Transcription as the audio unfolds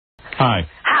Hi.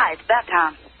 Hi, it's about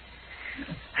time.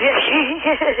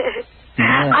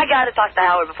 I got to talk to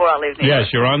Howard before I leave.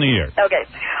 Yes, you're on the air. Okay.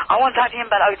 I want to talk to him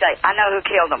about O.J. I know who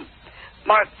killed him.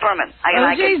 Mark Furman.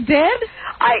 O.J.'s dead?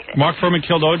 Mark Furman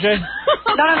killed O.J.?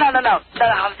 No,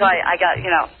 I'm sorry. I got,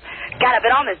 God, I've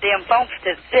been on this damn phone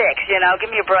since 6, Give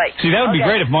me a break. See, that would be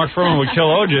great if Mark Furman would kill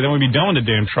O.J., then we'd be done with the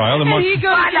damn trial. Then he'd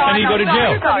go to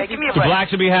jail. Sorry, give me a break. The blacks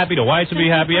would be happy, the whites would be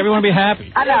happy, everyone would be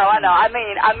happy. I know. I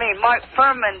mean, Mark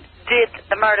Furman did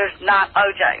the murders, not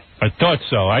O.J. I thought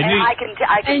so. I can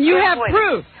and you have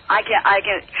proof. I can,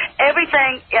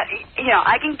 everything,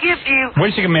 I can give you.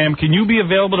 Wait a second, ma'am. Can you be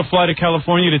available to fly to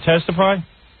California to testify?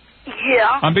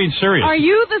 Yeah. I'm being serious. Are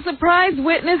you the surprise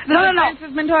witness the defense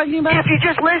has been talking about? If you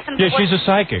just listen to she's a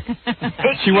psychic.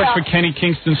 She works for Kenny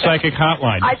Kingston's psychic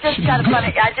hotline. I just got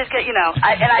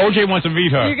O.J. wants to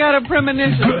meet her. You got a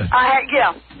premonition.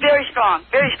 Very strong,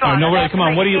 very strong. No, really, come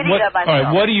on. What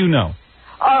do you know?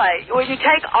 All right, when you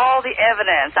take all the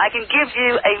evidence, I can give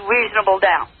you a reasonable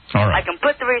doubt. All right. I can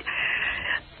put the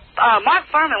Mark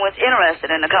Furman was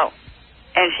interested in Nicole,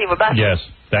 and she was about to. Yes.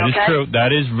 That is true.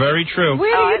 That is very true.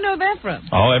 Where do you know that from?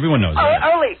 Oh, everyone knows that.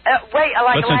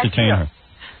 Let's entertain her.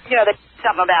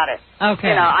 Something about it.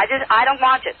 Okay. I don't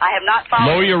watch it. I have not followed.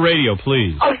 Lower your radio,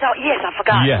 please. Oh, yes, I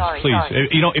forgot. Yes, sorry, please.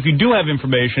 Sorry. If you do have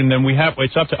information, then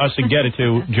it's up to us to get it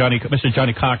to Mr.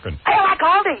 Johnny Cochran. Hey, I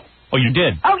called him. Oh, you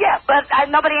did? Oh, yeah, but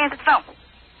nobody answered the phone.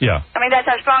 Yeah. I mean, that's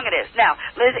how strong it is. Now,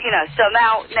 Liz, so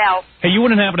now. Hey, you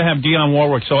wouldn't happen to have Dionne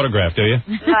Warwick's autograph, do you?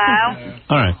 No.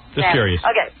 All right, just curious.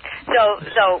 Okay,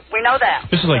 so we know that.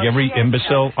 This is like every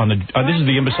imbecile on the. This is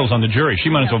the imbeciles on the jury.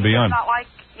 She might as well be on. Not like,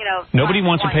 Nobody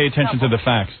wants to pay attention to the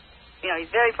facts. He's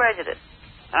very prejudiced.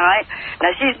 All right.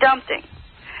 Now she's dumped him.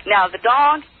 Now the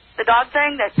dog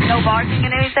thing. That's no barking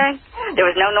and anything. There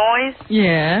was no noise.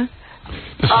 Yeah.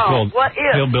 This is called what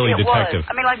if Hillbilly it Detective. Was?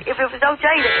 I mean, like if it was O.J.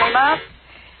 that came up,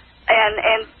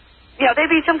 and there'd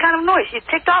be some kind of noise. She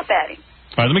ticked off at him.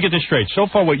 All right, let me get this straight. So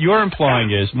far, what you're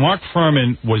implying is Mark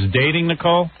Furman was dating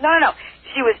Nicole? No.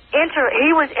 He was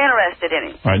interested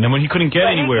in him. All right, and then when he couldn't get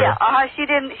anywhere. She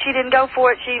didn't go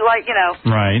for it. She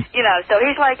Right. So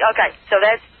he's like, okay, so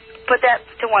put that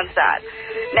to one side.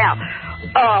 Now,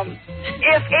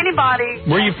 if anybody.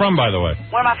 Where are you from, by the way?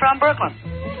 Where am I from? Brooklyn.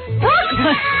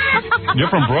 You're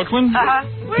from Brooklyn?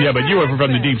 Yeah, but you were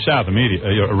from the Deep South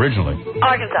originally.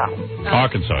 Arkansas.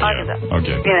 Arkansas.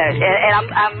 Okay. And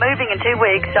I'm moving in 2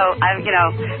 weeks, so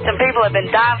some people have been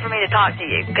dying for me to talk to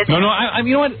you. No,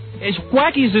 you know what? As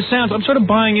wacky as this sounds, I'm sort of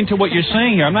buying into what you're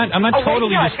saying here. I'm not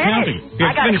totally discounting.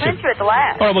 I got to finish it at the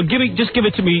last. All right, well, just give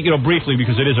it to me, briefly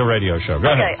because it is a radio show. Go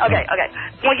ahead. Okay.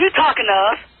 Well, you talk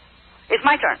enough. It's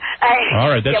my turn. All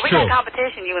right, that's we true. got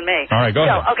competition, you and me. All right, go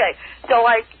ahead. Okay, so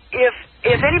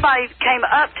if anybody came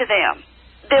up to them,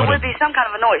 there would be some kind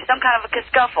of a noise, some kind of a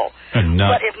scuffle.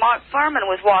 But if Mark Furman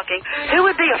was walking, who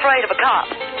would be afraid of a cop?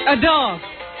 A dog.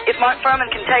 If Mark Furman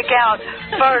can take out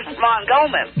first Ron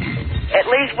Goldman, at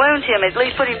least wound him, at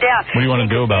least put him down. What do you want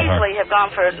to do about her? Easily have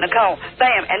gone for Nicole,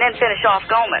 bam, and then finish off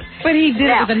Goldman. But he did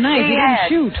it with a knife. He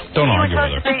didn't shoot. Don't argue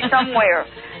with her. He was supposed to be somewhere.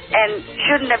 And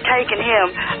shouldn't have taken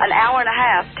him an hour and a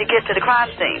half to get to the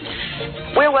crime scene.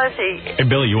 Where was he? Hey,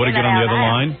 Billy, you want to get on the other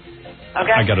line?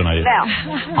 Okay. I got an idea. Now,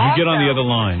 you get on the other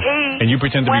line, and you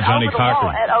pretend to be Johnny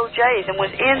Cochran. He went over the wall at O.J.'s and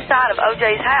was inside of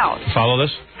O.J.'s house. Follow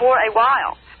this? For a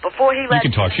while. Before he let... You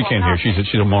can talk. She can't hear.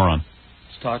 She's a moron.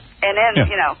 Let's talk. And then,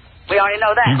 we already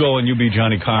know that. You go and you be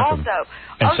Johnny Cochran. Also,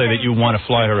 and say that you want to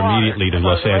fly her immediately to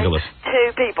Los Angeles.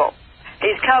 2 people.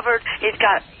 He's covered. He's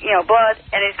got, blood,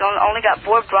 and he's only got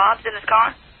 4 drops in his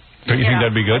car. Don't you think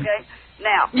that'd be good? Okay.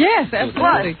 Now. Yes,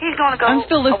 absolutely. He's going to go I'm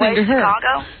still listening away to her.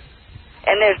 Chicago,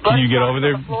 and there's blood. Can you get over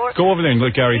there? Go over there and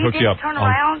let Gary hook you up. Turn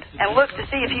around and look to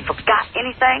see if he forgot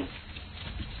anything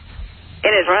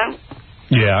in his room.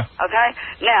 Yeah. Okay.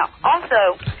 Now,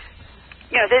 also,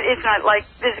 it's not like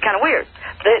this is kind of weird.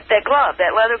 That glove,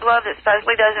 that leather glove that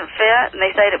supposedly doesn't fit, and they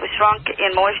say it was shrunk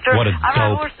in moisture. What a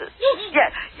dope. Horses.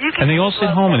 Yeah, you can. And they all sit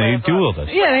home and they do all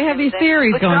this. Yeah, they have these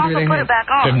theories going through their head.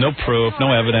 They have no proof, no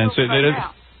evidence. They're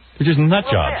just nut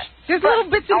jobs. Just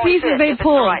little bits and pieces they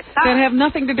pull that have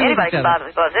nothing to do with each other. Anybody can buy the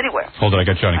gloves anywhere. Hold on, I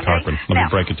got Johnny Cochran. Let me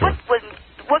break it to her.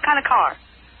 What kind of car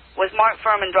was Mark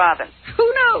Furman driving? Who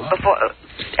knows?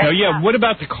 What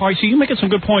about the car? See, you're making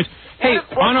some good points. Hey,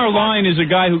 on our line is a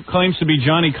guy who claims to be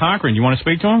Johnny Cochran. You want to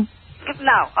speak to him?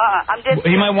 No, I'm just...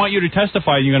 He might want you to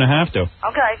testify. You're going to have to.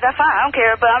 Okay, that's fine. I don't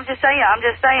care, but I'm just saying.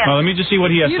 Well, let me just see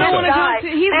what he has to say. You don't want to talk to...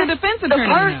 He's the defense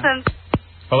attorney. The person...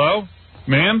 Hello?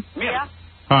 Ma'am? Yeah?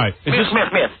 Hi.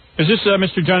 Is this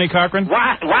Mr. Johnny Cochran?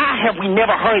 Why have we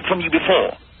never heard from you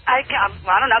before? I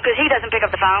don't know, because he doesn't pick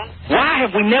up the phone. Why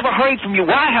have we never heard from you?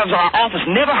 Why has our office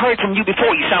never heard from you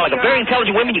before? You sound like a very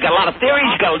intelligent woman. You got a lot of theories.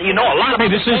 You know a lot of...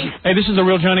 Hey, this is the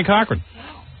real Johnny Cochran.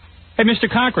 Hey,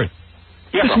 Mr. Cochran.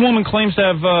 Yes, this woman claims to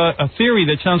have a theory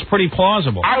that sounds pretty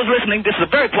plausible. I was listening. This is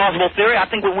a very plausible theory. I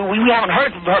think we haven't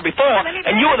heard from her before,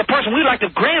 and you are the person we'd like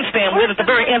to grandstand with at the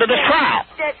very end of this trial.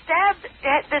 That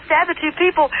stabbed the two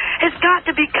people has got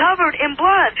to be covered in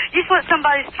blood. You slit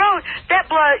somebody's throat,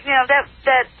 that blood, you know,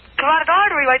 that carotid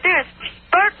artery right there is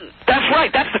spurting. That's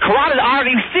right. That's the carotid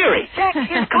artery theory. Check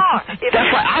his car.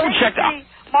 That's right. I would check that.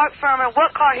 Mark Furman,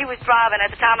 what car he was driving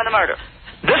at the time of the murder.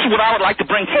 This is what I would like to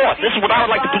bring forth. This is what I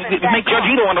would like to make Judge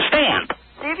Ito understand.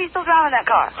 See if he's still driving that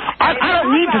car. I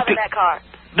don't need to that car.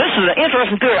 This is an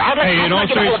interesting theory. Hey, in all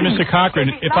seriousness, Mr.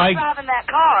 Cochran, if I driving that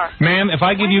car, ma'am, if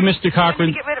I give you Mr.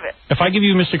 Cochran, get rid of it. If I give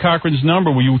you Mr. Cochran's number,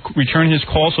 will you return his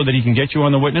call so that he can get you on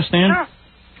the witness stand? Sure.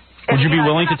 Would you be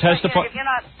willing to testify?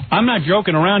 I'm not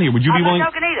joking around here. Would you be willing?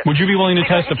 Would you be willing to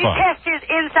testify? If you test his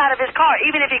inside of his car,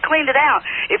 even if he cleaned it out,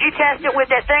 if you test it with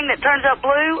that thing that turns up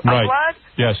blue or blood,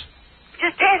 yes.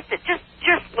 Just test it.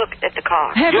 Just look at the car.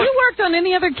 Have you worked on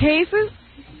any other cases?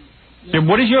 Yeah,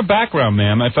 what is your background,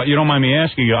 ma'am? If you don't mind me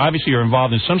asking you, obviously you're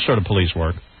involved in some sort of police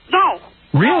work. No.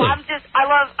 Really? No, I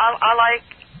like...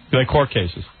 You like court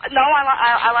cases? No,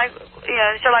 I like, you know,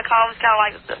 Sherlock Holmes, kind of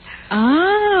like...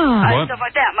 Stuff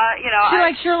like that. She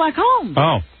likes Sherlock Holmes.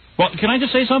 Oh. Well, can I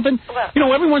just say something? What? You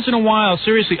know, every once in a while,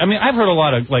 seriously, I mean, I've heard a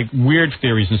lot of, like, weird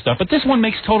theories and stuff, but this one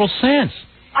makes total sense.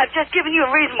 I've just given you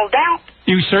a reasonable doubt.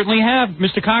 You certainly have,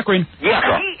 Mr. Cochran. Yes,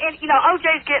 sir. And, you know,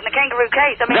 O.J.'s getting the kangaroo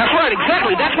case. I mean, that's right,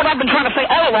 exactly. That's what I've been trying to say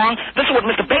all along. This is what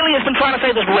Mr. Bailey has been trying to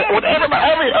say. This is what everybody,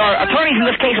 all the attorneys in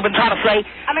this case have been trying to say.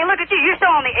 I mean, look at you. You're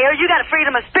still on the air. You got a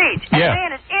freedom of speech. Yeah. And the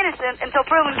man is innocent until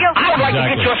proven guilty. I would like to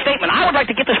get your statement. I would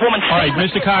like to get this woman's statement. All right,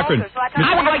 Mr. Cochran.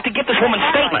 I would like to get this woman's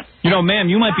statement. You know,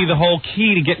 ma'am, you might be the whole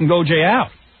key to getting O.J.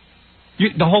 out.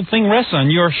 The whole thing rests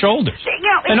on your shoulders.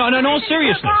 You know, in all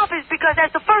seriousness. Is because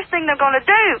that's the first thing they're going to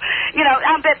do. You know,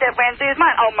 I bet that ran through his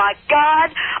mind. Oh, my God.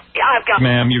 I've got...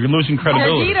 Ma'am, you're losing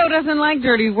credibility. Ito doesn't like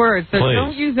dirty words, so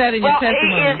don't use that in your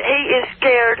testimony. He is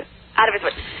scared out of his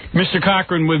wits. Mr.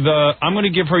 Cochran, I'm going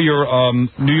to give her your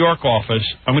New York office.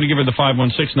 I'm going to give her the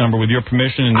 516 number with your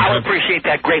permission. And I would appreciate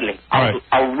that greatly. All right.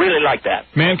 I would really like that.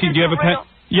 Ma'am, could you have a pen?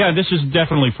 Yeah, this is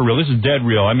definitely for real. This is dead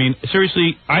real. I mean,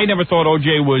 seriously, I never thought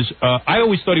O.J. was... I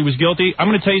always thought he was guilty. I'm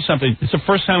going to tell you something. It's the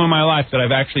first time in my life that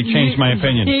I've actually changed my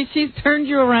opinion. She's turned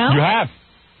you around? You have.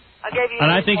 I gave you and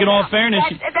I think in all fairness...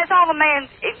 That's all a man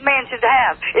should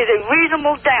have, is a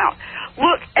reasonable doubt.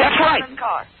 Look at the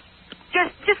car.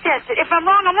 Just test it. If I'm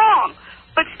wrong, I'm wrong.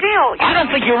 But still... I don't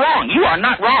think you're wrong. You are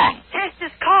not wrong. Test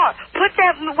this car. Put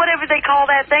that, whatever they call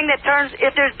that thing that turns...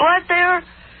 If there's blood there...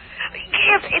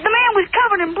 If the man was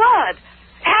covered in blood,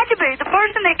 had to be the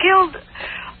person that killed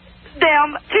them,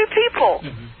 two people,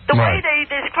 the way they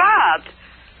described.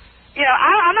 You know,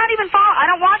 I'm not even following. I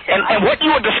don't watch it. And what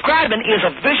you are describing is a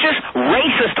vicious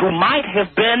racist who might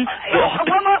have been...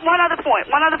 One other point.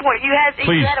 You had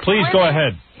Please go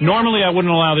ahead. Normally, I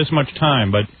wouldn't allow this much time,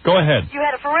 but go ahead. You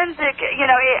had a forensic, you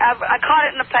know, I caught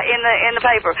it in the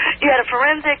paper. You had a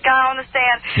forensic guy on the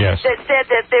stand that said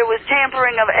that there was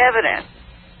tampering of evidence.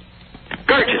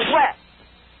 Gurgis. Wet.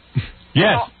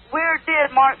 Yes. Well, where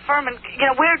did Mark Furman, you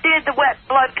know, where did the wet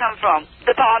blood come from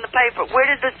on the paper? Where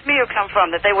did the smear come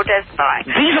from that they were testifying?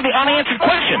 These are the unanswered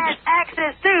questions. He had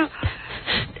access to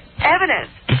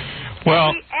evidence.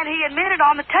 Well, and he admitted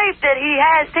on the tape that he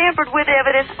has tampered with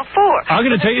evidence before. I'm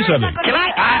going to tell you something. Can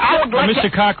I would like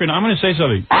Mr. Cochran, I'm going to say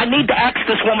something. I need to ask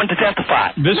this woman to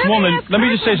testify. This woman, let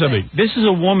me just say something. This is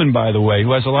a woman, by the way,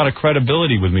 who has a lot of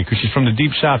credibility with me because she's from the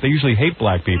Deep South. They usually hate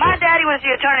black people. My daddy was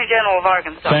the Attorney General of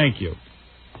Arkansas. Thank you.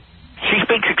 She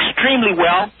speaks extremely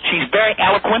well. She's very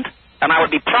eloquent. And I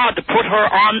would be proud to put her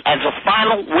on as a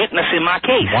final witness in my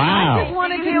case. Wow. I just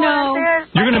wanted to know.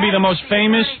 You're going to be the most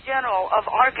famous. General of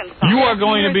Arkansas. You are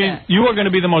going to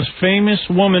be the most famous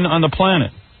woman on the planet.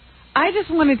 I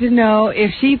just wanted to know if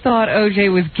she thought O.J.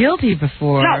 was guilty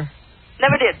before. No.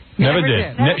 Never did. Never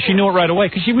did. She knew it right away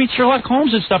because she reads Sherlock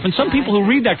Holmes and stuff, and some people who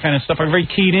read that kind of stuff are very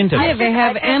keyed into that. Yeah, they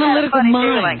have analytical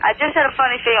minds. I just had a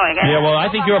funny feeling. Yeah, well, I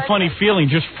think you're a funny feeling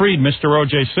just freed Mr.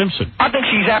 O.J. Simpson. I think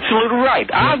she's absolutely right.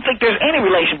 I don't think there's any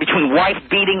relation between wife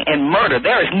beating and murder.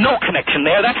 There is no connection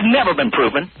there. That's never been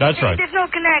proven. That's right. There's no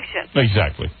connection.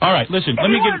 Exactly. All right, listen, let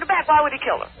me give... If he wanted her back, why would he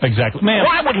kill her? Exactly. Ma'am.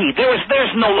 Why would he?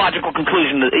 There's no logical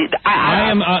conclusion. I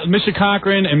am, Mr.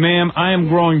 Cochran and ma'am, I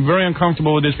am growing very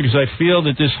uncomfortable with this because I feel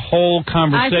that this whole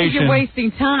I think you're conversation wasting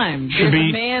time. should There's be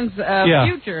a man's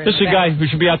future. This is a guy who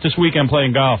should be out this weekend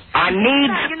playing golf.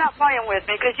 You're not playing with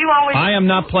me because you always. I am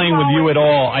not playing with you at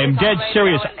all. I am dead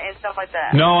serious. And stuff like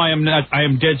that. No, I am not. I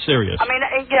am dead serious. I mean,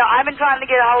 I've been trying to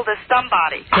get a hold of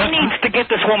somebody. I need to get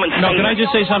this woman's No, can I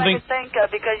just say something? I think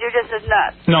of because you're just as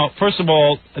nuts. No, first of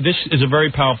all, this is a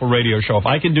very powerful radio show. If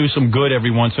I can do some good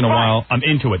every once in a while, I'm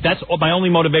into it. That's my only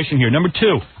motivation here. Number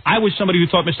two, I was somebody who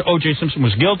thought Mr. O.J. Simpson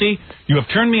was guilty. You have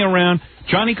turned me around.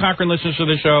 Johnny Cochran listens to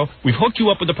the show. We've hooked you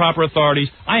up with the proper authorities.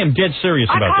 I am dead serious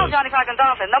about I called this. Johnny Cochran's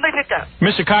office. Nobody picked up.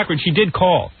 Mr. Cochran, she did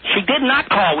call. She did not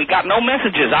call. We got no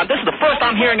messages. This is the first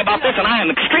I'm hearing about this, and I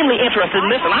am extremely interested in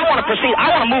this, and I want to proceed.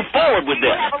 I want to move forward with You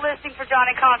this. have a listing for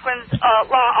Johnny Cochran's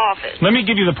law office. Let me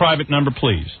give you the private number,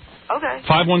 please. Okay.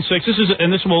 516.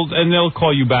 And they'll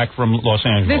call you back from Los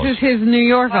Angeles. This is his New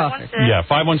York office. Yeah,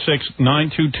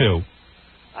 516-922.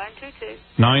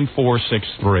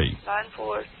 9463.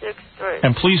 9463.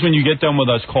 And please, when you get done with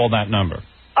us, call that number.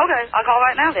 Okay, I'll call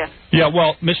right now then. Yeah,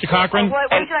 well, Mr. Cochran.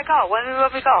 When should I call? When do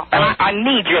we call? And I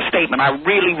need your statement. I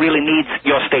really, really need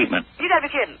your statement. You gotta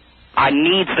be kidding. I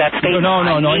need that statement. No,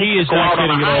 he is not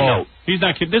kidding at all. He's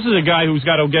not kidding. This is a guy who's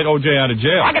got to get O.J. out of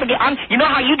jail. I gotta get. You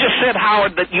know how you just said,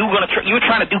 Howard, that you were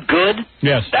trying to do good?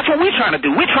 Yes. That's what we're trying to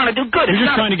do. We're trying to do good. You're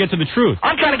just trying to get to the truth.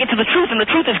 I'm trying to get to the truth, and the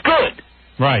truth is good.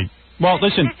 Right. Well,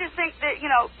 listen. You just think that,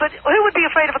 but who would be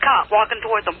afraid of a cop walking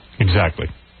towards them? Exactly.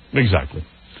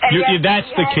 That's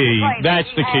the key. That's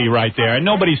the key right there. And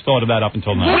nobody's thought of that up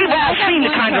until now. We've all seen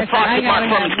the kind of fraud that Mark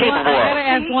Furman's capable of. I gotta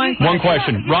ask one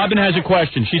question. Robin has a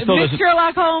question. She still doesn't.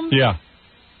 Sherlock Holmes? Yeah.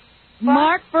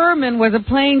 Mark Furman was a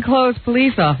plainclothes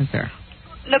police officer.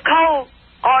 Nicole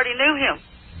already knew him.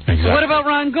 Exactly. What about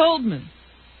Ron Goldman?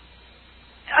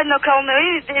 Nicole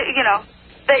knew,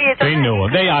 They knew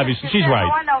him. They obviously, she's right.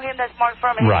 I know him. That's Mark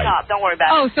Furman. Right. He's not. Don't worry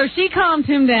about it. Oh, so she calmed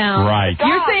him down. Right.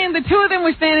 You're saying the two of them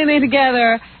were standing there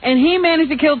together, and he managed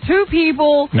to kill two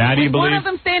people. Now do you with one believe? of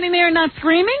them standing there and not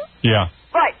screaming? Yeah.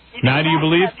 Right. Now do you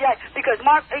believe? Yeah, because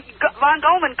Ron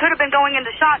Goldman could have been going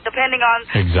into shock depending on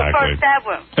the first stab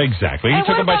wound. Exactly. He And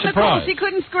took what her by about Nicole? surprise. She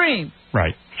couldn't scream.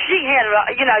 Right. She had,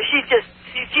 she's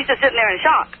just sitting there in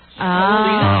shock.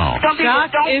 Oh. Some people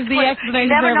Shock don't is the quit. explanation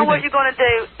You never for know what everything. you're going to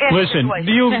do. Listen,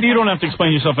 you don't have to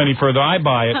explain yourself any further. I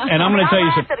buy it, and I'm going to tell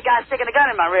you I something. laughed at a guy sticking a gun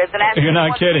in my ribs and asked You're me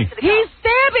not what kidding. to do to the He's cop.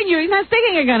 stabbing you. He's not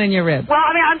sticking a gun in your rib. Well,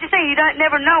 I'm just saying you don't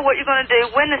never know what you're going to do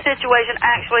when the situation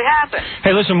actually happens.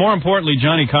 Hey, listen, more importantly,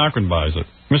 Johnny Cochran buys it.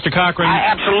 Mr. Cochran.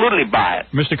 I absolutely buy it.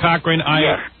 Mr. Cochran,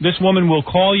 Yes. This woman will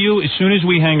call you as soon as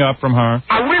we hang up from her.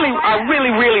 I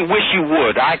really wish you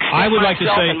would. I would like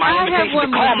to say. my invitation to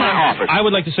call my office. I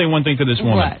would like to say one thing to this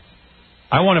woman. What?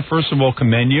 I want to first of all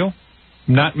commend you.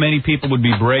 Not many people would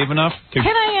be brave enough to.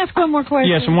 Can I ask one more question?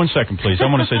 Yes, in 1 second, please.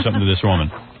 I want to say something to this woman.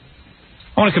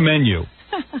 I want to commend you.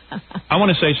 I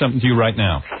want to say something to you right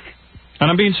now. And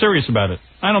I'm being serious about it.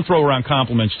 I don't throw around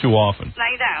compliments too often. No,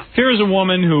 you don't. Here's a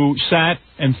woman who sat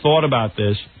and thought about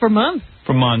this For months.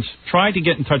 tried to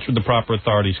get in touch with the proper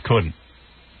authorities, couldn't.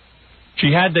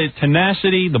 She had the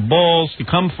tenacity, the balls to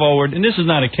come forward, and this is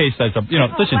not a case that's People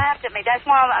listen. laughed at me. That's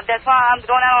why I'm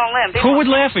going out on a limb. Who would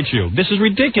laugh at you? This is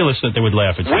ridiculous that they would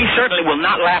laugh at you. We certainly will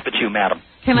not laugh at you, madam.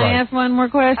 Can Right. I ask one more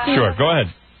question? Sure, go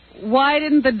ahead. Why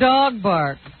didn't the dog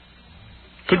bark?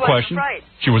 Good wasn't question. afraid.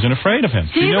 She wasn't afraid of him.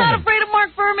 She She's knew not him. afraid of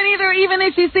Mark Furman either, even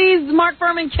if she sees Mark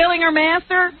Furman killing her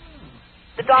master.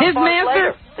 The dog His barked master?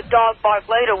 later. The dog barked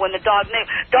later when the dog knew.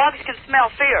 Dogs can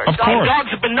smell fear. Of course. Dogs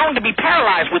have been known to be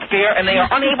paralyzed with fear, and they are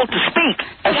unable to speak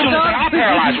as soon as they are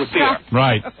paralyzed with fear.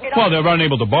 Right. Well, they're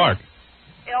unable to bark.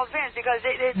 It all depends because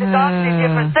the dogs do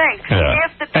different things. Yeah.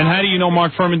 If the And dog- how do you know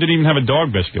Mark Furman didn't even have a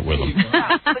dog biscuit with him?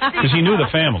 Because he knew the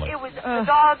family. It was the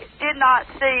dog did not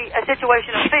see a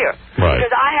situation of fear. Right.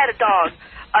 Because I had a dog,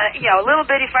 a little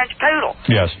bitty French poodle.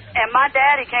 Yes. And my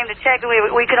daddy came to check.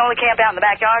 We could only camp out in the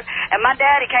backyard. And my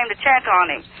daddy came to check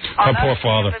on him. Her poor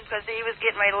father. Because he was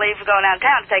getting ready to leave for going out of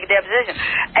town to take a deposition.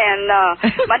 And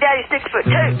my daddy's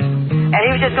 6'2", and he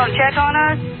was just going to check on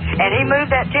us. And he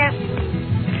moved that tent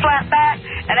flat back,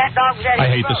 and that dog was at his I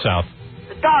hate the throat. South.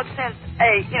 The dog sensed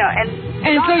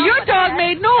And so your dog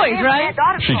made noise, right?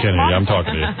 She kidding you. I'm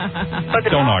talking to you.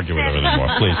 Don't argue with her anymore,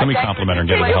 please. Let me compliment her and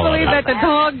get her the hell out believe of that here. the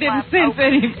dog didn't sense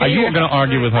anything. Are you going to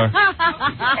argue with her?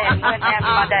 And went after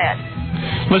my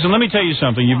dad. Listen, let me tell you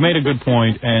something. You've made a good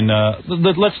point, and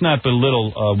let's not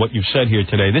belittle what you've said here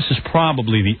today. This is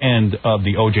probably the end of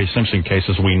the O.J. Simpson case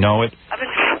as we know it.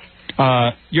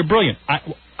 You're brilliant.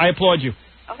 I applaud you.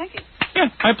 Oh, thank you. Yeah,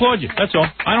 I applaud you. That's all.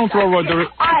 I don't throw I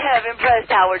have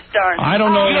impressed Howard Stern. I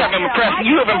don't know. You have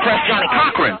impressed Johnny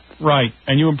Cochran. Right,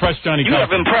 and you impressed Johnny You have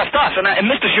Cochran. impressed us, and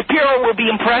Mr. Shapiro will be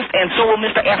impressed, and so will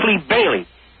Mr. F. Lee Bailey.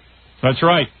 That's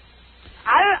right.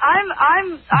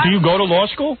 Do you go to law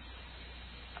school?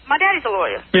 My daddy's a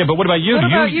lawyer. Yeah, but what about you? What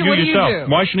about you? What do you yourself?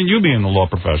 do? Why shouldn't you be in the law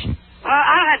profession? Well,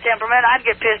 I don't have temperament. I'd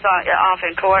get pissed off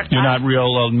in court. You're not real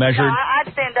measured? No, I'd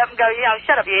stand up and go,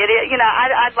 shut up, you idiot.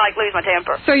 I'd like lose my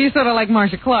temper. So you're sort of like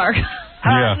Marsha Clark.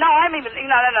 Yeah. No, I'm even,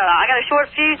 no. I got a short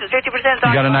fuse and 50%.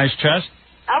 You got a nice chest?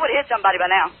 I would have hit somebody by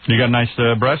now. You got nice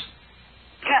breasts?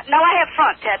 No, I have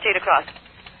front tattooed across.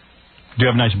 Do you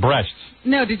have nice breasts?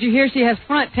 No, did you hear she has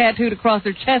front tattooed across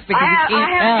her chest because you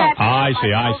can't tell? I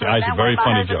see. Very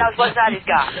funny joke. Knows what side he's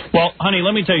got. Well, honey,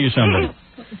 let me tell you something.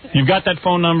 You've got that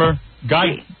phone number?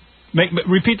 Guy,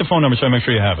 repeat the phone number so I make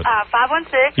sure you have it.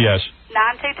 516. Yes.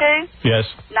 922. Yes.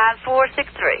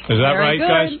 9463. Is that Very right, good.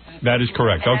 guys? That is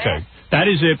correct. Okay. That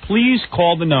is it. Please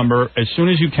call the number as soon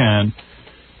as you can.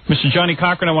 Mr. Johnny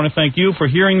Cochran, I want to thank you for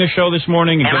hearing the show this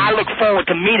morning. And I look forward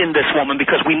to meeting this woman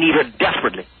because we need her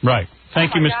desperately. Right.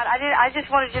 Thank you, Mr. God, I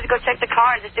just wanted you to go check the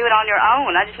car and just do it on your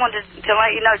own. I just wanted to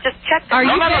let you know, just check the car.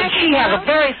 No, she has a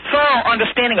very thorough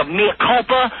understanding of mea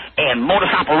culpa and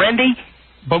modus operandi.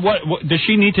 But what does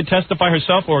she need to testify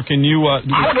herself, or can you... I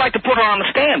would like to put her on the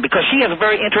stand because she has a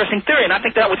very interesting theory, and I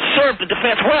think that would serve the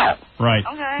defense well. Right.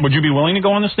 Okay. Would you be willing to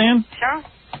go on the stand? Sure.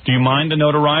 Do you mind the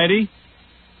notoriety?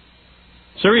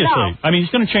 Seriously. No. I mean,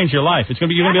 it's going to change your life. You're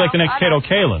going to be like the next Kato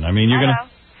Kalin. I mean, you're going to...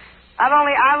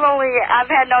 I've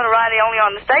had notoriety only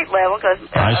on the state level because...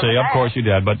 I see. Of course you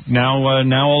did. But now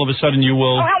all of a sudden you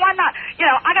will... Oh, hell, why not?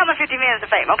 I got my 50 minutes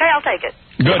of fame, okay? I'll take it.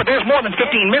 Good. But there's more than 15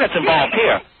 minutes involved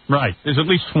here. Right. There's at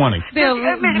least 20. There'll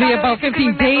be about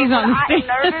 15 days on the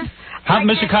stand.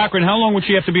 Mr. Cochran, how long would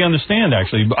she have to be on the stand,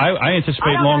 actually? I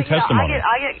anticipate long testimony.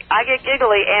 I get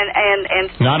giggly and...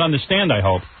 Not on the stand, I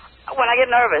hope. When I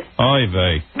get nervous. Oy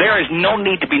vey. There is no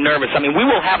need to be nervous. I mean, we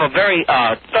will have a very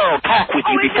thorough talk with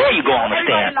you before you go on the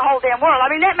stand. In the whole damn world. I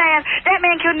mean, that man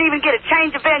couldn't even get a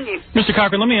change of venue. Mr.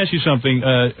 Cochran, let me ask you something.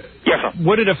 Yes, sir.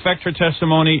 Would it affect her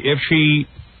testimony if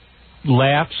she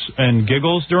laughs and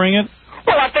giggles during it?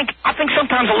 Well, I think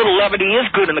sometimes a little levity is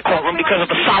good in the courtroom because of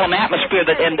the solemn atmosphere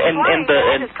that and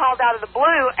just called out of the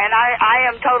blue, and I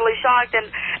am totally shocked and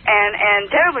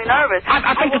terribly nervous.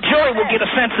 I think the jury will get a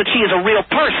sense that she is a real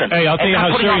person. Hey, I'll tell you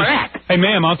how serious. Hey,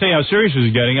 ma'am, I'll tell you how serious this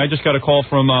is getting. I just got a call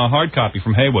from Hard Copy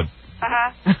from Haywood.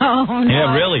 Oh, no.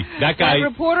 Yeah, really. That guy.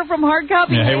 That reporter from Hard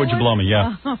Copy. Yeah, Haywood, you blow me.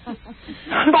 Yeah. Are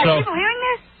people hearing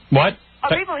this? What?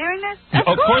 Are people hearing this?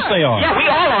 Of course they are. Yeah, we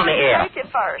are on the air.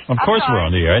 Of course we're on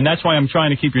the air, and that's why I'm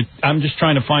trying to keep you. I'm just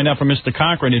trying to find out from Mr.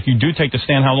 Cochran if you do take the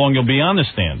stand, how long you'll be on the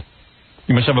stand.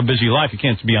 You must have a busy life. You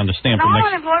can't be on the stand for No, next.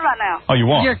 I'm unemployed right now. Oh, you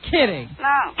are? You're kidding.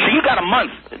 No. So you got a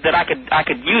month that I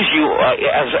could use you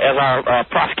as our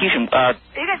prosecution.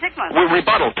 You got 6 months.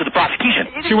 Rebuttal to the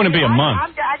prosecution. She wouldn't be a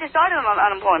month. I just started on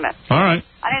unemployment. All right.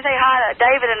 I didn't say hi to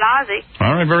David and Ozzy.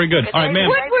 All right, very good. All right, ma'am.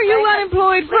 What were you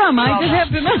unemployed from? I just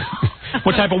have to know.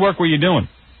 What type of work were you doing?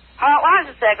 Well, I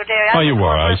was a secretary. Oh, you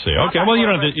were. I see. Okay. Well, you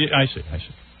don't have to. I see.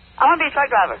 I want to be a truck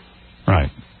driver.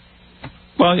 Right.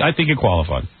 Well, I think you're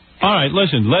qualified. All right.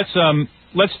 Listen.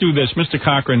 Let's do this, Mr.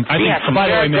 Cochran. I think.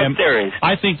 By the way, ma'am,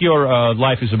 I think your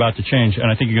life is about to change, and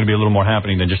I think you're going to be a little more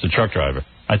happening than just a truck driver.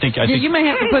 I think you may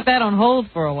have to put that on hold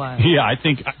for a while. Yeah, I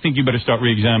think you better start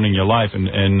re-examining your life,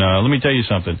 and let me tell you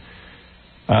something.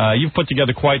 You've put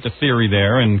together quite the theory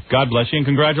there, and God bless you, and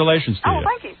congratulations to you. Oh,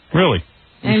 thank you. Really.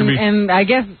 And I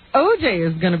guess OJ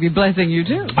is going to be blessing you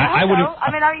too. I wouldn't. I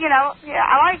mean, I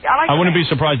like. I wouldn't be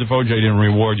surprised if OJ didn't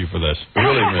reward you for this.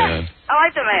 Really, man. I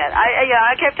like the man.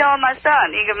 I kept telling my son.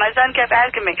 My son kept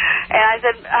asking me, and I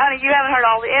said, "Honey, you haven't heard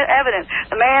all the evidence.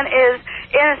 The man is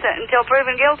innocent until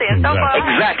proven guilty, and so far I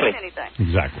haven't seen anything."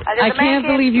 Exactly. I can't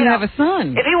believe you have a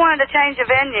son. If he wanted to change a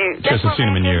venue, just hasn't seen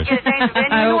him in years.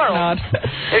 I hope not.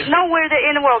 There's nowhere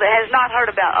in the world that has not heard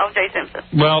about O.J. Simpson.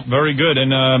 Well, very good.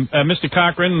 And Mr.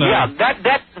 Cochran.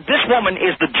 This woman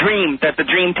is the dream that the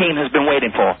dream team has been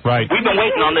waiting for. Right. We've been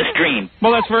waiting on this dream.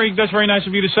 Well, that's very nice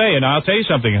of you to say, and I'll tell you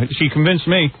something. She convinced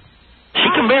me. She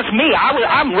convinced me.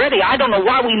 I'm ready. I don't know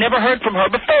why we never heard from her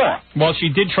before. Well,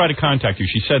 she did try to contact you.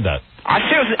 She said that.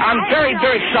 I'm very,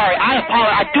 very sorry.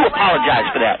 I do apologize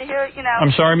for that.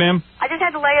 I'm sorry, ma'am? I just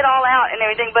had to lay it all out and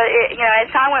everything, but as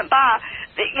time went by,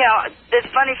 this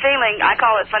funny feeling, I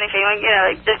call it funny feeling,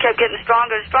 it just kept getting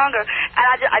stronger and stronger, and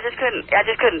I just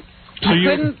couldn't. So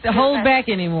you couldn't hold back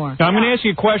anymore. Now, I'm going to ask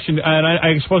you a question, and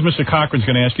I suppose Mr. Cochran's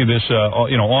going to ask you this,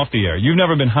 off the air. You've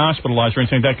never been hospitalized or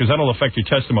anything like that, because that'll affect your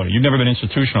testimony. You've never been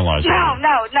institutionalized. No.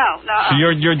 So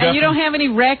you're definitely... And you don't have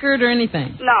any record or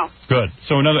anything? No. Good.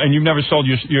 So and you've never sold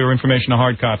your information to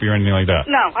Hard Copy or anything like that?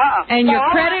 No. And your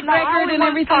credit record and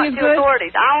everything is good?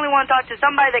 Authorities. I only want to talk to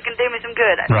somebody that can do me some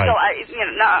good. Right. So,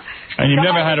 And you've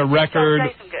never had a record,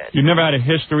 you've never had a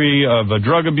history of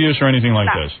drug abuse or anything like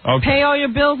this? Okay. Pay all your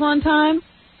bills on time?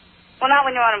 Well, not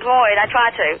when you're unemployed. I try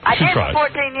to. I did tries. for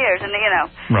 14 years, and, you know.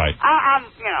 Right. I'm,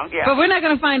 you know, yeah. But we're not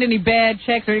going to find any bad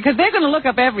checks, because they're going to look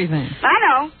up everything. I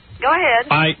know. Go ahead.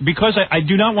 Because I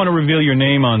do not want to reveal your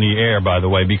name on the air, by the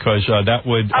way, because that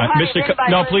would...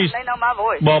 no, please. They know my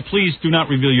voice. Well, please do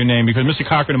not reveal your name, because Mr.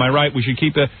 Cochran, am I right? We should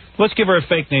keep let's give her a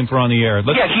fake name for on the air.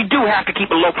 Yes, you do have to keep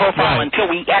a low profile until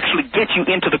we actually get you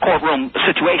into the courtroom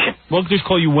situation. We'll just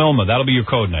call you Wilma. That'll be your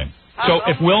code name. So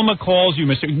if Wilma calls you,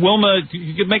 Wilma,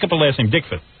 you can make up a last name,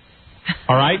 Dickfit.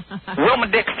 All right? Wilma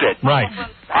Dickfit. Right.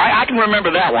 I can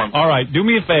remember that one. All right, do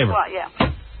me a favor. Well,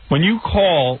 yeah. When you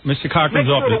call Mr. Cochran's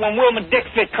Make sure office... that when Wilma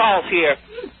Dickfit calls here,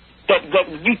 that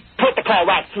you put the call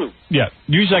right through. Yeah,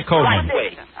 use that code name.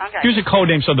 Okay. Use a code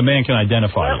name so the man can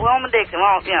identify you. Wilma Dixon.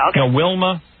 Well, yeah, okay. No,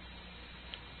 Wilma.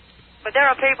 But there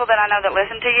are people that I know that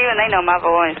listen to you, and they know my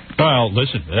voice. Well,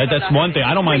 listen, that's one thing.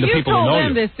 I don't mind the people who know you.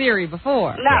 You told them this theory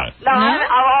before. No, the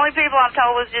only people I've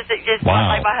told was just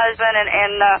like my husband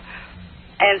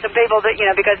and some people that, you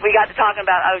know, because we got to talking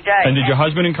about O.J. And did your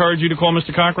husband encourage you to call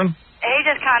Mr. Cochran? He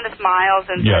just kind of smiles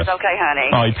and says, okay,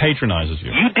 honey. Oh, he patronizes you.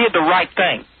 You did the right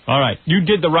thing. All right, you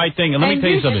did the right thing, and let me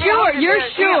tell you something. You're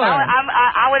sure.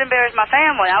 I would embarrass my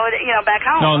family. I would, you know, back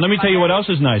home. No, let me tell you what else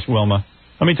is nice, Wilma.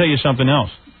 Let me tell you something else.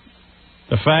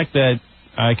 The fact that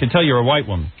I can tell you're a white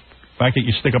woman. The fact that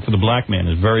you stick up for the black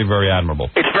man is very, very admirable.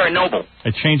 It's very noble.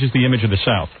 It changes the image of the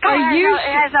South. It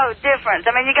has no difference.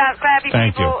 I mean, you got crappy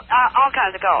people, all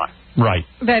kinds of color. Right.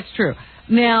 That's true.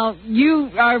 Now,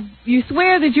 you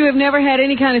swear that you have never had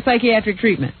any kind of psychiatric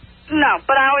treatment? No,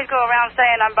 but I always go around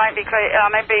saying I might be crazy.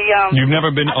 You've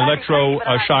never been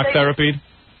shock therapied?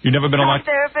 You've never been shock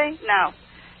therapy? No.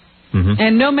 Mm-hmm.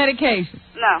 And no medication?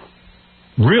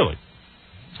 No. Really?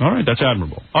 All right, that's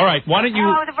admirable. All right, why don't you...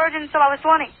 I was a virgin until I was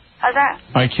 20. How's that?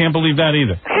 I can't believe that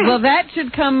either. Well, that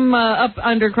should come up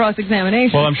under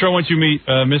cross-examination. Well, I'm sure once you meet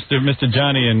Mr.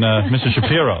 Johnny and Mr.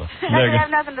 Shapiro... That has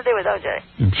nothing to do with O.J.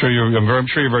 I'm sure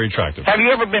you're very attractive. Have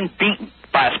you ever been beaten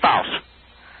by a spouse?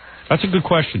 That's a good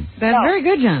question. That's very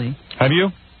good, Johnny. Have you?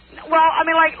 Well, I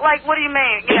mean, like, what do you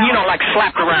mean? You know, like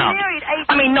slapped around.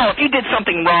 I mean, no, if you did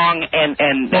something wrong and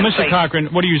well, Mr.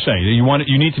 Cochran, what do you say? You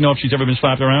need to know if she's ever been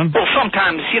slapped around? Well,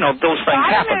 sometimes, you know, those things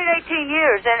happen. I've been married 18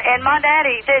 years, and my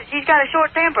daddy said she's got a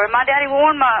short temper. My daddy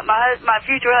warned my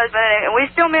future husband, and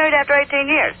we're still married after 18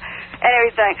 years and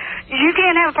everything. You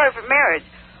can't have a perfect marriage.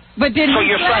 But didn't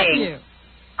he slap you?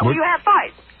 Well, you have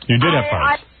fights. You did have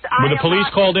fights. Were the police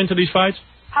called into these fights?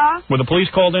 Huh? Were the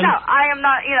police called in? No, I am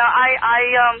not. You know,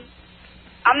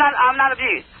 I'm not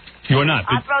abused. You are not.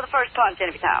 I throw the first punch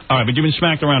every time. All right, but you've been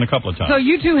smacked around a couple of times. So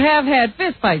you two have had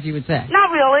fist fights, you would say?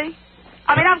 Not really.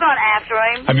 I mean, I've gone after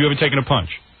him. Have you ever taken a punch?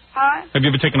 Huh? Have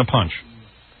you ever taken a punch?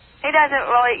 He doesn't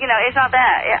really, you know, it's not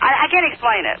that. I can't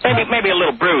explain it. Maybe a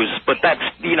little bruise, but that's,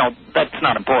 you know, that's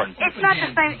not important. It's not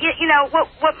the same. You know,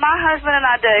 what my husband and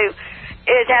I do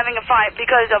is having a fight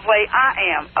because of the way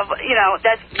I am. You know,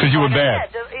 that's... Because you were bad.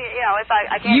 You know, if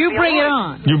I can't... You bring it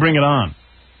on. You bring it on.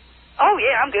 Oh,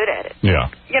 yeah, I'm good at it. Yeah.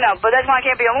 You know, but that's why I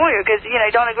can't be a lawyer, because, you know,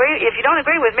 if you don't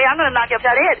agree with me, I'm going to knock you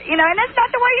upside the head. You know, and that's not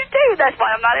the way you do. That's why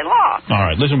I'm not in law. All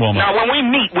right, listen, Wilma. Now, when we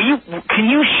meet, can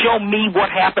you show me what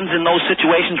happens in those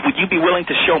situations? Would you be willing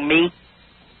to show me?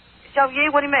 Show you?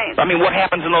 What do you mean? I mean, what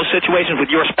happens in those situations with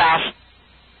your spouse?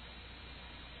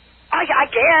 I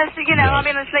guess, you know,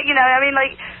 yes.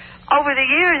 Like, over the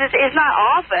years, it's not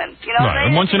often, you know. Right,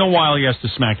 and once in a while he has to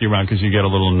smack you around because you get a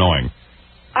little annoying.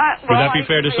 Would that be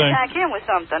fair to say? Attack him with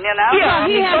something, you know? Yeah, I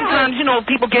mean, sometimes, you know,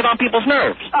 people get on people's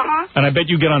nerves. Uh-huh. And I bet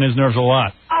you get on his nerves a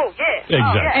lot. Oh, yeah. Exactly.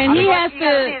 Oh, yeah. And he has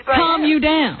to calm you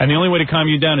down. And the only way to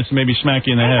calm you down is to maybe smack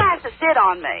you in the head. He has to sit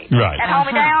on me. Right. And hold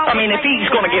me down. I mean, if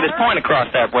he's going to get his point across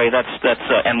that way, that's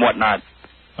and whatnot.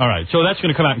 All right, so that's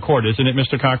going to come out in court, isn't it,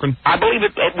 Mr. Cochran? I believe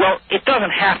it. Well, it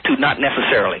doesn't have to, not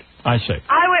necessarily. I see.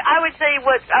 I would say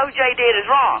what O.J. did is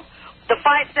wrong. The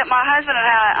fights that my husband and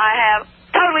I have,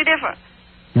 totally different.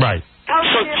 Right.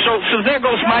 So there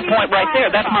goes my point right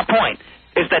there. That's my point,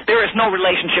 is that there is no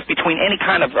relationship between any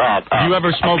kind of Do you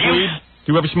ever smoke weed?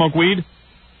 Do you ever smoke weed?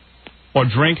 Or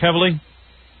drink heavily?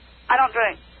 I don't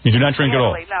drink. You do not drink at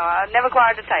all? No, I've never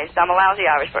acquired the taste. I'm a lousy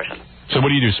Irish person. So what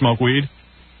do you do, smoke weed?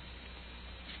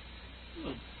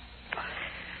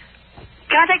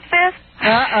 Can I take the fifth?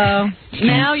 Uh-oh.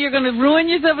 Now you're going to ruin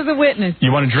yourself as a witness.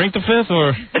 You want to drink the fifth,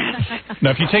 or...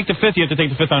 Now, if you take the fifth, you have to take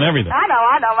the fifth on everything. I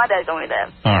know. My dad's told me that.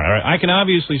 All right. I can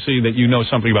obviously see that you know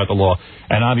something about the law,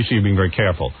 and obviously you're being very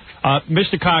careful.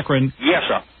 Mr. Cochran. Yes,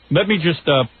 sir. Let me just...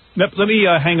 Let me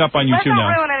hang up on you two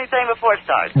now. Let's not ruin anything before it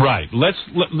starts. Right.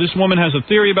 This woman has a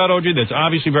theory about O.J. that's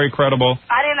obviously very credible.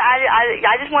 I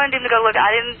I just wanted him to go look. I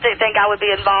didn't think I would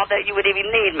be involved, that you would even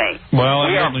need me. Well,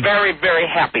 we are very, very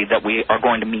happy that we are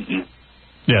going to meet you.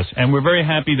 Yes, and we're very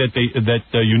happy that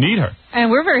you need her. And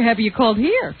we're very happy you called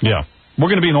here. Yeah. We're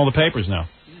going to be in all the papers now.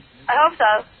 I hope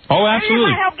so. Oh, absolutely.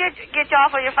 Maybe it might help get you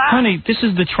off of your file. Honey, this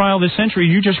is the trial of the century.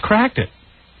 You just cracked it.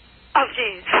 Oh,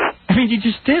 jeez. I mean, you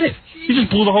just did it. You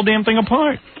just blew the whole damn thing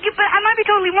apart. Yeah, but I might be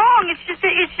totally wrong. It's just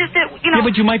that, you know. Yeah,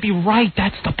 but you might be right.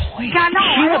 That's the point. Yeah, I know.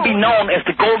 She will be known as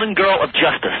the Golden Girl of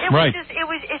Justice. Right.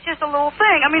 It's just a little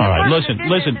thing. I mean, all right, listen.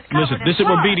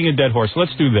 We're beating a dead horse.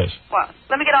 Let's do this. What?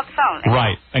 Let me get off the phone.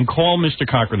 Right, and call Mr.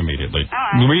 Cochran immediately.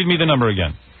 All right. Read me the number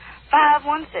again.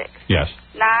 516. Yes.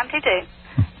 922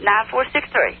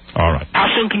 9463. All right. How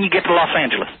soon can you get to Los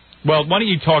Angeles? Well, why don't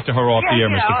you talk to her off the air,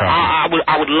 Mr. Cochran?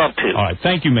 I would love to. All right,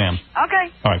 thank you, ma'am. Okay.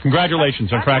 All right,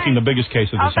 congratulations on cracking the biggest case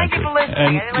of the century. Thank you for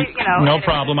listening. And no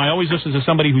problem. I always listen to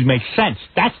somebody who makes sense.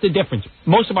 That's the difference.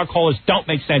 Most of our callers don't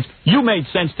make sense. You made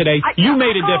sense today. You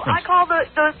made a difference. I called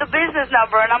the business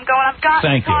number, and I'm going, I've got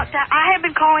to talk to... I have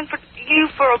been calling for you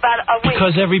for about a week.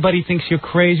 Because everybody thinks you're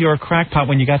crazy or a crackpot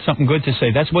when you got something good to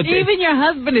say. That's what... Even your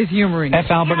husband is humoring. F.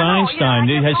 Albert Einstein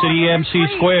has said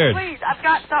EMC squared. Please, I've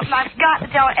got something I've got to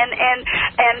tell, and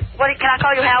what, can I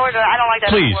call you Howard? Or I don't like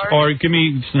that Please, word. or give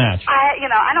me Snatch.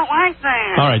 I don't like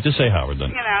that. All right, just say Howard then.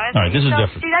 All right, this is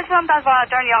different. See, that's sometimes when I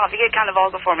turn you off. You get kind of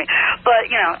vulgar for me. But,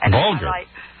 and vulgar?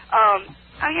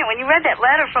 when you read that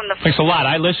letter from the... Thanks a lot.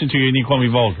 I listened to you and you call me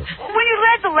vulgar. When you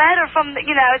read the letter from, the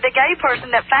gay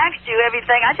person that faxed you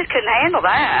everything, I just couldn't handle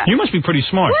that. You must be pretty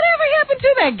smart. Whatever happened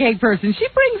to that gay person? She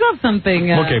brings up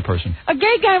something. What gay person? A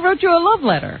gay guy wrote you a love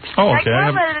letter. Oh, okay.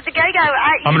 The gay guy...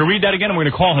 I'm going to read that again and we're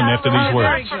going to call him after these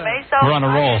words. We're on a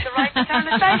roll.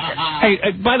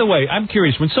 Hey, by the way, I'm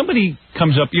curious. When somebody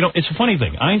comes up, it's a funny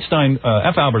thing. Einstein,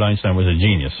 F. Albert Einstein was a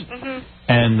genius. Mm-hmm.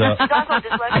 And he's also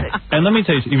dyslexic. And let me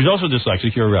tell you, he was also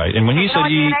dyslexic. You're right. And when he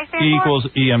said E equals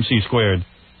EMC squared,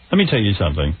 let me tell you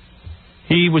something.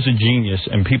 He was a genius,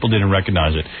 and people didn't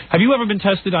recognize it. Have you ever been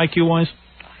tested IQ-wise?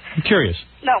 I'm curious.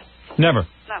 No. Never?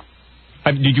 No.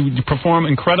 Did you perform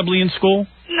incredibly in school?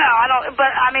 No, I don't.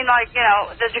 But I mean,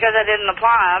 just because I didn't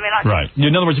apply. I mean, right.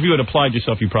 In other words, if you had applied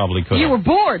yourself, you probably could. You were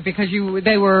bored because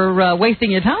they were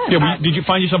wasting your time. Yeah. Did you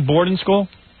find yourself bored in school?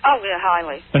 Oh, yeah,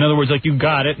 highly. In other words, you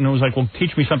got it, and it was like, well,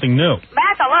 teach me something new.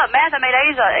 Math, I love math. I made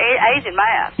A's in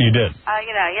math. You did?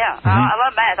 Yeah. Mm-hmm. I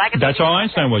love math. That's all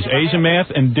Einstein was, A's in math,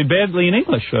 and did badly in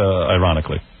English,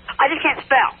 ironically. I just can't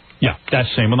spell. Yeah, that's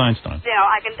the same with Einstein.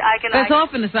 I can. That's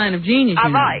often a sign of genius.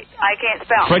 I'm right. I can't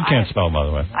spell. Fred can't spell, by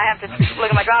the way. I have to look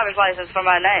at my driver's license for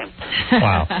my name.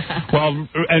 Wow. Well,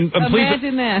 and please...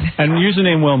 Imagine that. And use the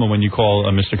name Wilma when you call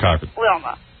Mr. Cochran.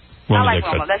 Wilma. I like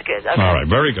Wilma. That's good. Okay. All right,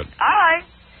 very good. All right.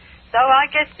 So I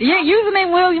guess... Yeah, use the name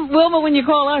Wilma when you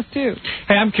call us, too.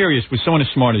 Hey, I'm curious, with someone as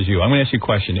smart as you, I'm going to ask you a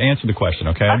question. Answer the question,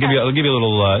 okay? I'll give you a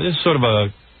little... this is sort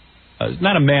of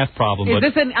not a math problem, but...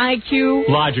 Is this an IQ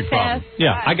logic problem?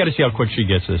 Yeah, I got to see how quick she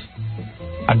gets this.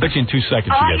 I bet you in 2 seconds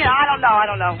she gets it. I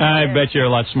don't know. I bet you're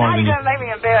a lot smarter than you. You're going to make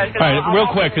me embarrassed. All right, real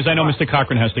quick, because I know Mr.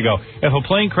 Cochran has to go. If a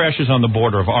plane crashes on the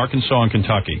border of Arkansas and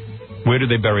Kentucky, where do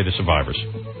they bury the survivors?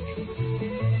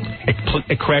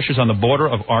 It crashes on the border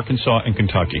of Arkansas and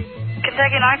Kentucky.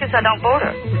 Kentucky and Arkansas don't border.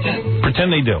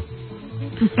 Pretend they do.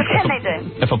 Pretend they do.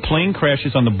 If a plane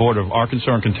crashes on the border of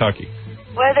Arkansas and Kentucky.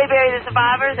 Where they bury the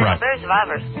survivors? They right. don't bury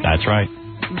survivors. That's right.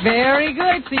 Very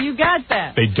good. So you got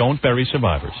that. They don't bury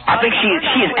survivors. I think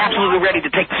she is absolutely ready to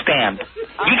take the stand.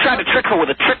 You tried to trick her with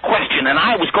a trick question, and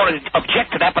I was going to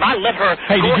object to that, but I let her...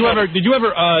 Hey, did you ever...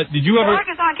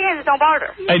 Arkansas and Kansas don't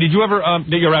barter. Hey, did you ever...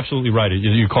 you're absolutely right.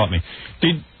 You caught me.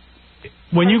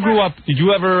 When you grew up, did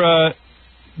you ever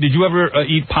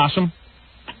eat possum?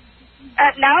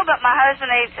 No, but my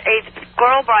husband eats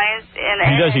squirrel brains.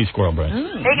 He does eat squirrel brains.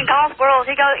 He can call squirrels.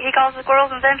 He calls the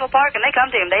squirrels in Central Park, and they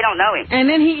come to him. They don't know him. And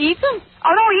then he eats them?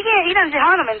 Oh, no, he can't. He doesn't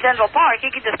hunt them in Central Park.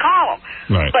 He can just call them.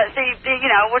 Right. But, see,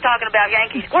 we're talking about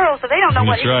Yankee squirrels, so they don't know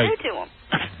what he can do to them.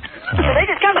 So they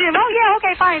just come to him,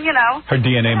 okay, fine, Her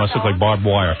DNA must look like barbed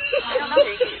wire. I don't know.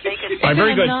 All right,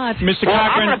 very good. Mr. Cochran.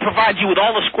 I'm going to provide you with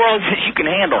all the squirrels that you can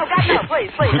handle. Oh, God, no,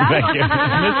 please. Thank you.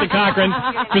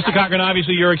 Mr. Cochran,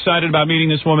 obviously you're excited about meeting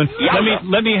this woman. Yeah.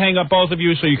 Let me hang up both of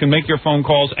you so you can make your phone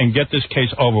calls and get this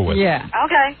case over with. Yeah.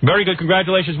 Okay. Very good.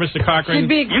 Congratulations, Mr. Cochran. Should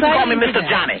be exciting. You can call me Mr.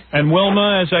 Johnny. And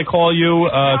Wilma, as I call you,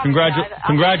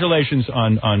 congratulations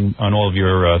on all of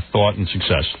your thought and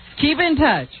success. Keep in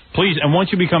touch. Please, and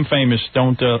once you become famous,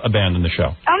 don't abandon the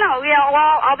show. Oh, no,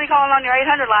 well, I'll be calling on your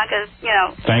 800 line because,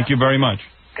 Thank you very much.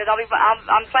 Because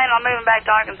I'm planning on moving back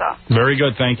to Arkansas. Very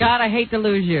good, thank you. God, I hate to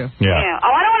lose you. Yeah. Oh,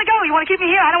 I don't want to go You want to keep me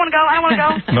here? I don't want to go. I don't want to go.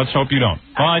 Let's hope you don't.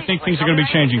 Well, I think things are going to be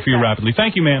changing for you rapidly.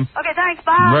 Thank you, ma'am. Okay, thanks.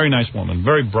 Bye. Very nice woman.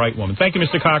 Very bright woman. Thank you,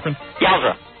 Mr. Cochran.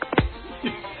 Yowza.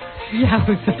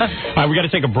 All right, we got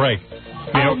to take a break.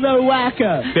 I'm the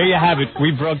whacker. There you have it.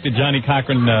 We broke the Johnny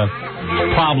Cochran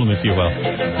problem, if you will.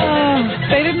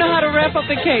 They didn't know how to wrap up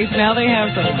the case. Now they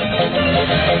have to.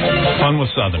 Fun with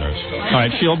Southerners. All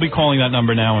right, she'll be calling that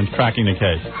number now and tracking the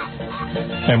case.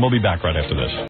 And we'll be back right after this.